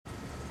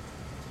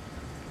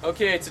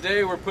Okay,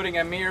 today we're putting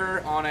a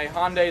mirror on a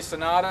Hyundai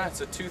Sonata.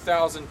 It's a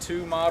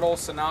 2002 model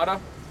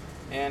Sonata,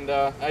 and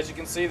as you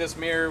can see, this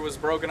mirror was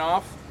broken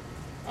off,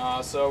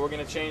 so we're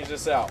going to change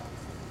this out.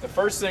 The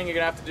first thing you're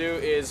going to have to do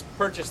is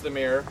purchase the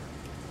mirror,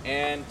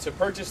 and to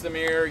purchase the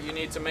mirror you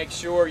need to make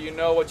sure you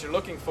know what you're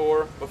looking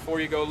for before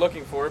you go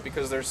looking for it,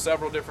 because there's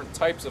several different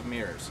types of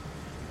mirrors.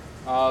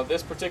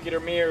 This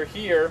particular mirror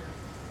here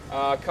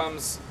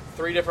comes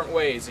three different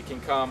ways. It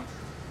can come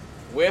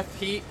with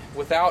heat,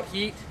 without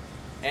heat,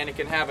 and it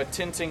can have a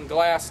tinting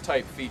glass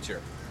type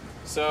feature.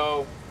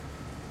 So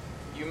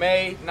you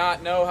may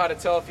not know how to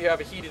tell if you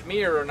have a heated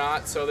mirror or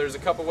not, so there's a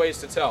couple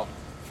ways to tell.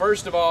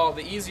 First of all,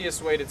 the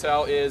easiest way to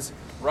tell is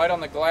right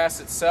on the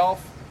glass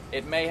itself.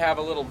 It may have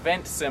a little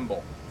vent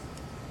symbol.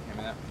 Give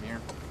me that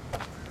mirror.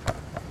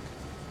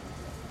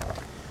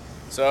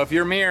 So if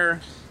your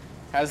mirror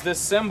has this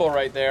symbol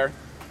right there,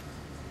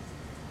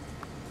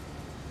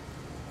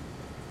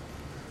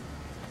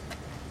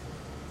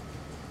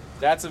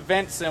 that's a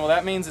vent symbol.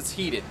 That means it's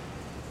heated.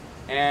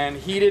 And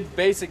heated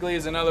basically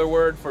is another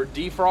word for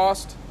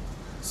defrost.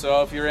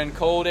 So if you're in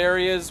cold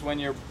areas, when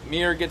your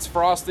mirror gets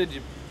frosted,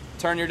 you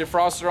turn your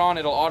defroster on,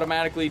 it'll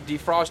automatically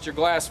defrost your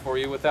glass for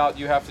you without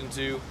you having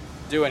to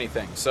do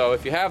anything. So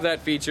if you have that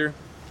feature,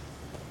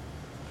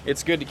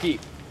 it's good to keep.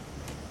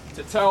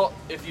 To tell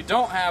if you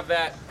don't have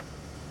that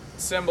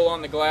symbol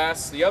on the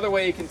glass, the other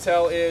way you can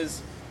tell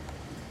is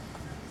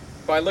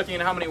by looking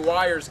at how many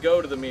wires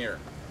go to the mirror.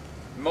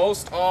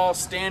 Most all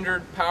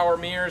standard power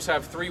mirrors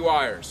have 3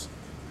 wires.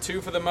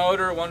 2 for the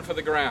motor, 1 for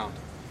the ground.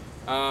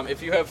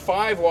 If you have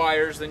 5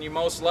 wires, then you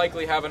most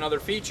likely have another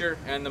feature,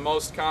 and the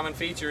most common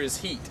feature is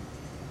heat.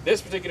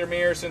 This particular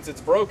mirror, since it's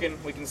broken,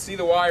 we can see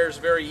the wires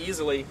very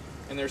easily,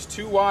 and there's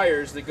 2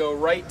 wires that go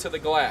right to the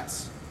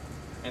glass,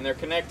 and they're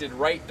connected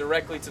right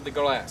directly to the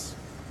glass.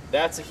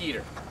 That's a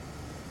heater.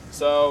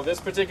 So this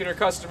particular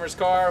customer's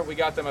car, we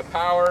got them a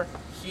power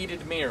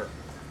heated mirror.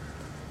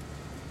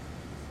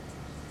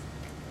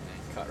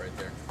 Cut right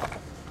there.